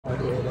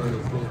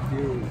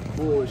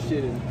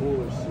bullshit is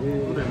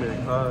bullshit. Put that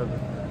man hard.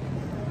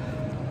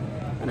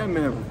 And that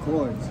man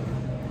records.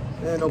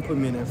 Man, don't put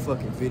me in that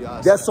fucking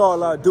video. That's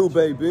all I do,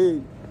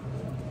 baby.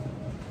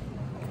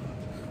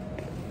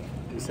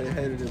 Say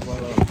hey to this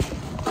brother.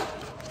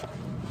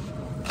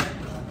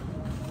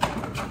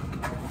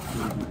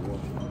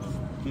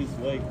 This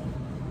way.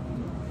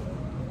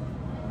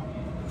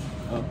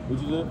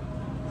 What you said?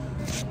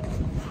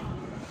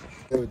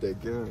 With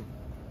that gun.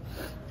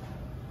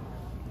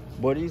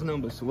 Boy, these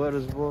number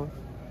sweaters, boy.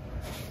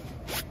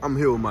 I'm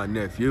here with my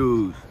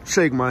nephews.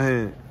 Shake my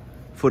hand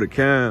for the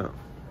count.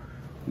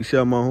 You see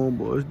how my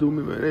homeboys do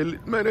me, man.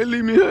 They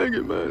leave me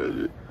hanging,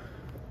 man.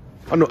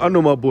 I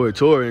know my boy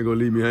Tori ain't gonna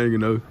leave me hanging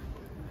though.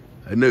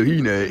 I know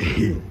he not.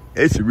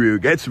 That's a real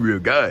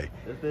guy.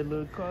 That's that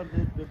little car,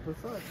 that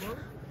Passat, bro.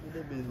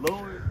 That been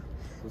lowered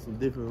with some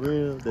different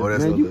rims. Oh,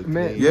 that's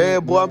yeah,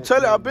 boy. I'm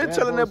telling you, I've been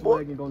telling that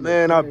boy.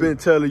 Man, I've been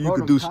telling you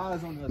could do.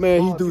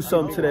 Man, he do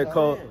something to that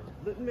car,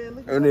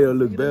 and it'll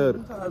look better.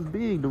 The tires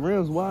big, the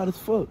rims wide as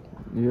fuck.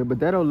 Yeah, but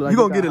that don't look like you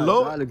gonna get it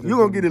low? You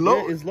gonna get it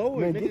low? Yeah, it's lower.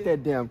 Man, get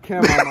that damn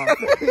camera on my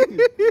face.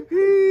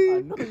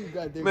 I know you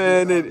got that.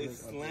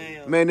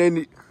 Man, they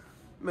need.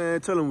 Man,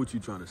 tell him what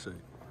you trying to say.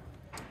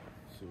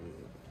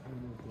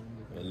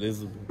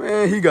 Elizabeth.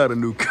 Man, he got a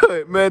new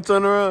cut. Man,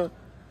 turn around.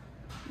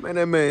 Man,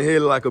 that man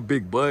head like a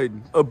big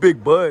button. A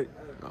big butt.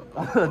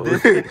 Hold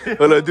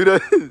on, do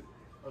that.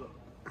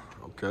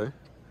 Okay.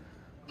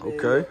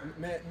 Okay.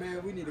 Man,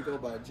 we need to go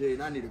by Jay,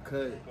 and I need a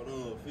cut. Hold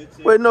on, fit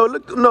check. Wait, no,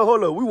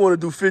 hold up. We want to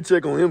do fit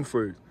check on him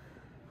first.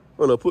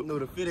 Hold up, No,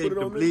 the fit ain't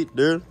complete,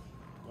 dude.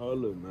 Oh,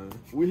 look, man.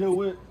 We here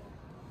with?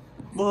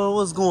 Boy,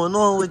 what's going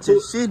on with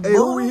your shit, boy? Hey,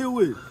 who we here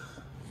with?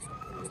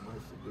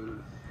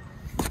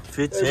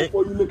 Fit Hey, check.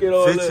 before you look at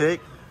all Fit that, check.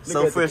 look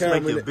Some at the fresh make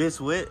camera. your bitch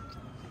wet.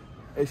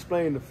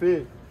 Explain the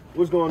fit.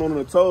 What's going on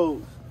the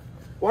toes?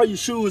 Why your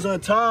shoes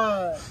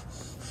untied?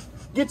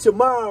 Get your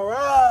mind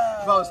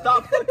right. Bro,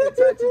 stop fucking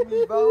touching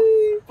me, bro.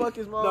 Fuck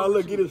his mom. Nah,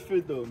 look, get his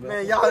fit though, man.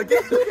 Man, y'all look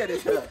at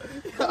his hair.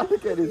 Y'all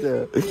look at his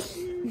hair.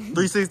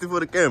 360 for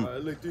the camera. All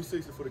right, look,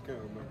 360 for the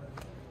camera, man.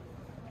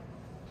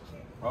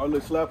 All right,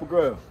 look, slap a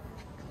grab.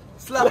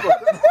 Slap him.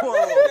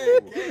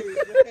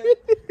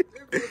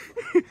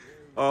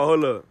 Oh,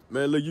 hold up.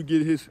 Man, look, you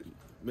get his.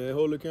 Man,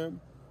 hold the camera.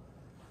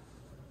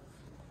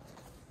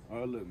 All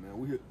right, look,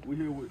 man, we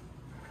here with.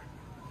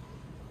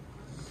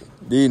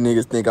 These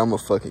niggas think I'm a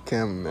fucking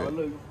cameraman. All right,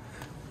 look.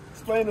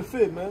 Explain the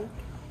fit, man.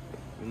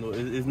 You know,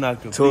 it's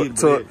not complete,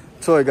 but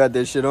Toy got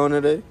that shit on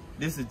today.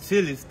 this is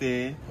chili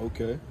stand.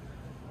 Okay.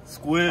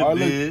 Square All right,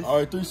 biz. look. All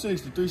right,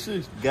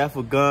 360.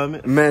 Gaffer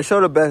garment. Man,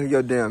 show the back of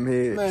your damn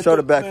head. Man, show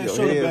the back man, of your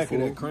show head. the back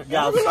fool. of that crank.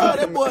 Y'all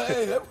That boy,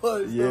 hey, that boy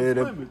is Yeah, yeah,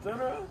 that- swimming.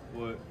 Turn around.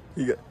 What?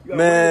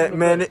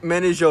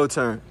 Man, it's your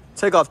turn.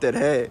 Take off that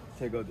hat.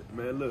 Take out that.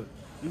 Man, look.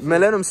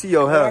 Man, let them see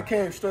your Man, I hair.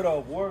 came straight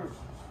off work.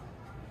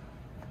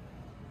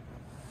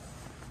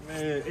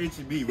 Man,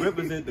 HB,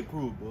 represent the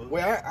crew, boy.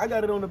 Wait, I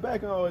got it on the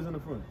back and always in the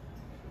front.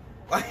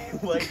 Why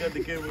you got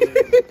the camera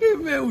there?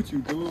 Man, what you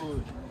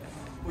doing?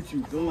 What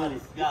you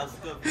doing? Y'all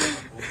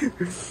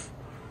stuff.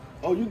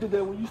 Oh, you did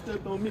that when you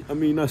stepped on me? I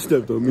mean, not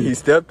stepped on me. He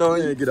stepped on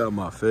Man, you. get out of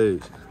my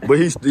face. But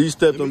he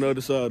stepped on the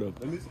other side of it.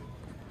 Let me see.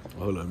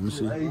 Hold on, let me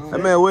see. Hey,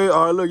 man, wait.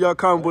 All right, look, y'all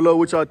comment below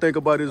what y'all think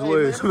about his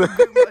ways. Man, don't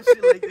do my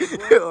shit like this,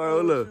 boy. All right,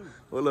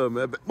 hold up,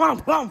 man.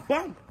 Bam.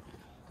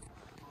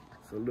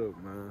 So look,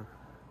 man.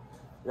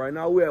 Right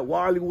now we're at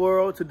Wally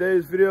World.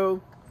 Today's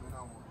video,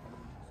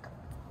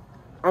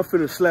 I'm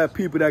finna slap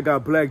people that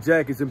got black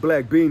jackets and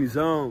black beanies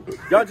on.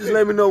 Y'all just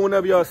let me know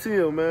whenever y'all see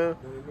them, man.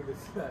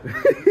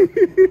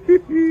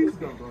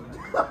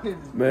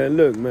 Man,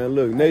 look.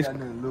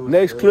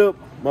 Next clip,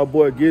 my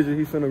boy Gidry,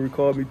 he finna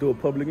record me through a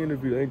public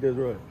interview. Ain't that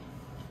right?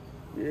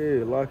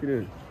 Yeah, lock it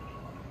in.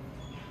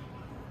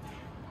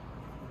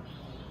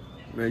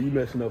 Man, you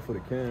messing up for the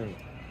camera.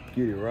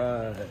 Get it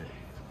right.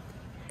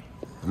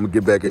 I'm gonna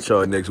get back at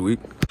y'all next week.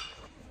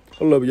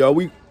 Hold up, y'all.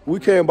 We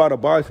came by the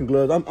boxing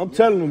gloves. I'm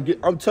telling him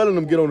get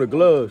on the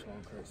gloves,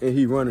 and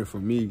he running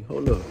from me.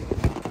 Hold up.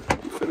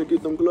 You finna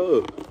get them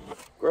gloves.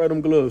 Grab them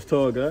gloves,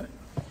 tall guy.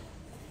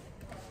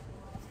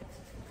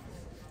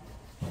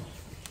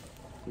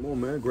 Come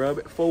on, man. Grab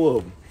it. 4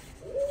 of them.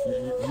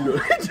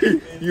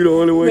 You the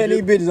only one. Man,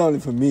 these bitches only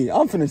for me.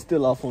 I'm finna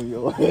steal off on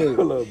your head.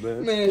 Hold up,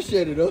 man. Man,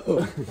 shut it up.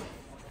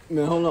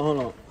 Man, hold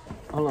on.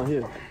 Hold on,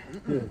 here.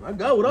 I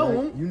got what I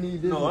want. You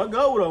need this. No, I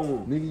got what I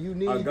want. Nigga, you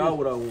need I got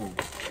what I want.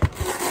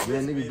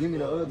 Man, nigga, give me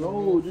the other.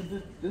 No, this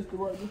the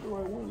right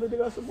one. Look, they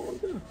got some more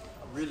there. I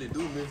really do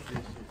miss this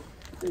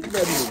shit. You're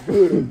not even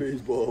good at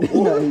baseball, boy. He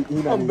not I'm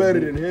even better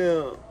good. than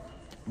him.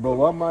 Bro,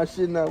 why my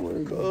shit not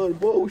working? Boy,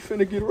 we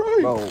finna get right.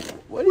 Bro,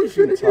 what is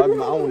you talking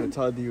about? I want to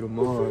talk to you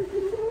tomorrow.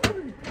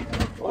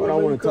 Why would I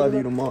want to talk to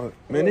you tomorrow?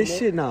 Man, this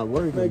shit not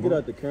working. Man, get bro.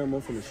 out the camera.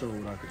 I'm finna show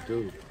him what I can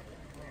do.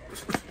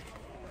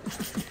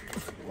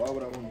 Why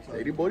would I want to talk?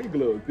 Hey, these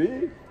gloves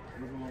big.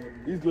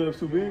 These gloves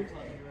too big.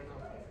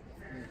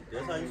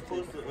 That's how you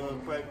supposed to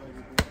practice.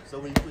 So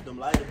when you put them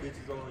lighter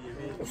bitches on your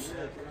head,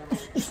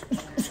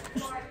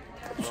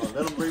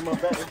 let them bring my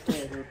back and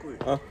stand real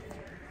quick. Huh?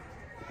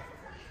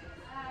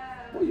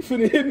 Boy, you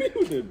finna hit me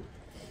with it.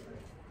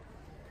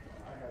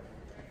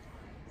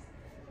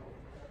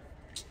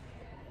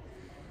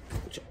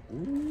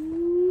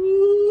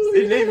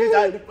 It leave me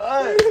out the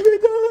fire.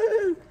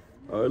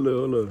 All right,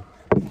 look, hold up.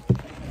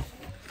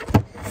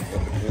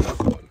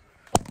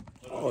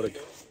 Oh,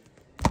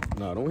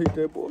 nah, don't hit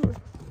that boy.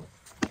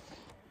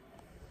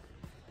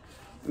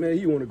 Man,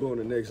 you want to go on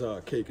the next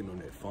caking on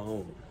that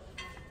phone.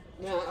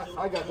 Man,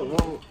 I got the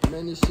wrong.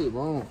 Man, this shit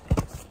wrong.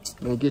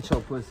 Man, get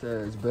your pussy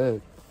ass back.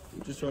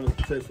 You just trying to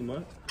text him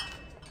out?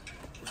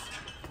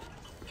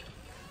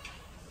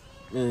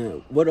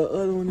 Man, what the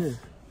other one is?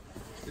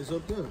 It's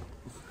up there.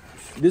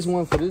 This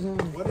one for this one?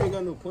 Why they ain't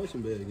got no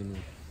punching bag in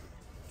there?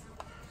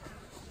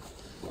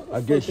 I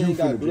guess you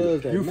finna be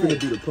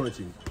the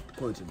punching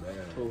bag.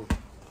 Oh.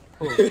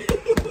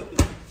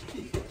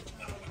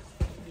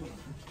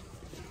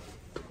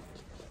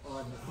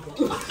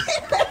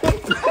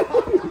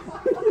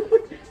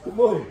 Come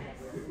on.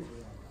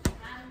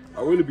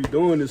 I really be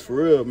doing this for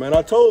real, man.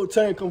 I told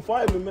Tank come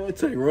fight me, man.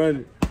 Tank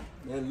running.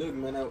 Man, look,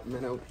 man,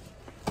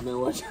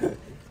 watch that.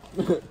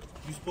 You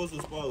supposed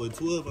to spar with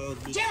 12 ounce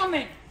bitch.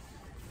 Gentlemen,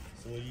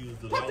 So you use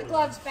the put the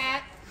gloves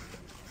back.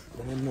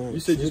 Man, You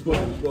said you supposed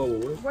to spar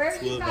with what?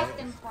 Where you got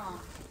them from?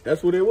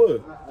 That's what it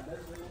was.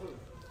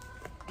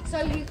 So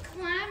you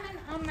climbing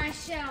on my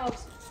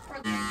shelves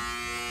for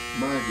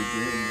Mind you,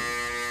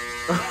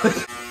 I'm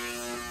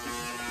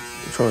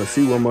trying to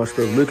see what my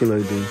stuff looking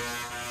like then.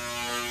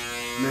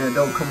 man,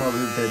 don't come over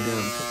with that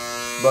damn.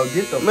 Bro,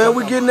 get the Man, fuck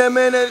we out getting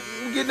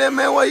that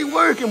man while he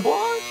working,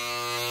 boy.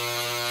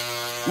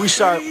 We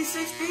shot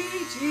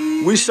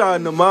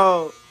them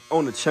out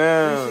on the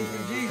channel.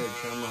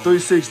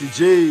 360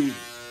 G.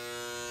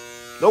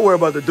 Don't worry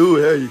about the dude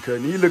hair you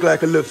cutting. He look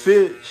like a little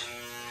fish.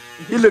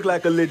 He look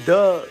like a little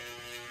duck.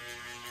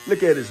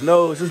 Look at his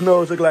nose. His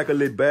nose look like a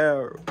little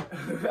barrel.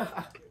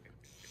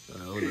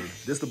 Hold on.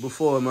 This the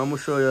before, man. I'm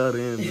gonna show y'all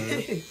the end,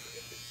 man.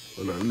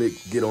 Hold on, let me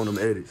get on them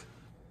edits.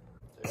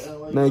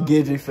 Man,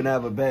 Guidry finna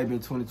have a baby in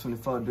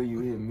 2024. Do you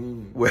hear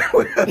me?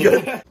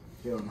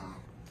 Hell no.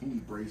 You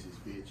need braces,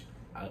 bitch.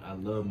 I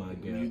love my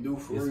gap. You do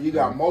for real. You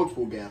got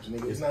multiple gaps,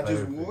 nigga. It's not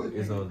just perfect. one.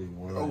 It's only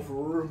one. Oh, for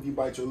real? You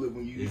bite your lip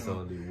when you eat. It's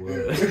only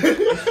one.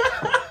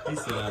 He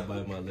said I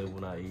bite my lip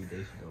when I eat. That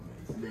shit don't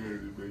make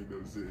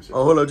sense.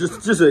 Oh, hold on.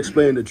 Just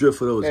explain the drift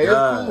for those Hey,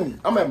 guys. it's cool.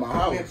 I'm at my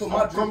house. Put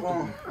my drip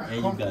on. And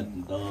you got the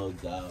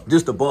dogs out.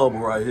 Just the bubble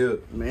right here.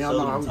 Man, Show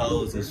them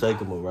toes and shake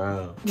them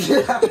around. Man,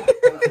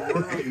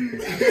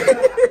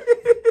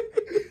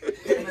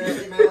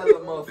 that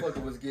little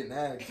motherfucker was getting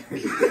active.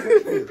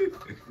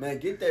 Man,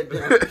 get that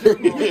damn.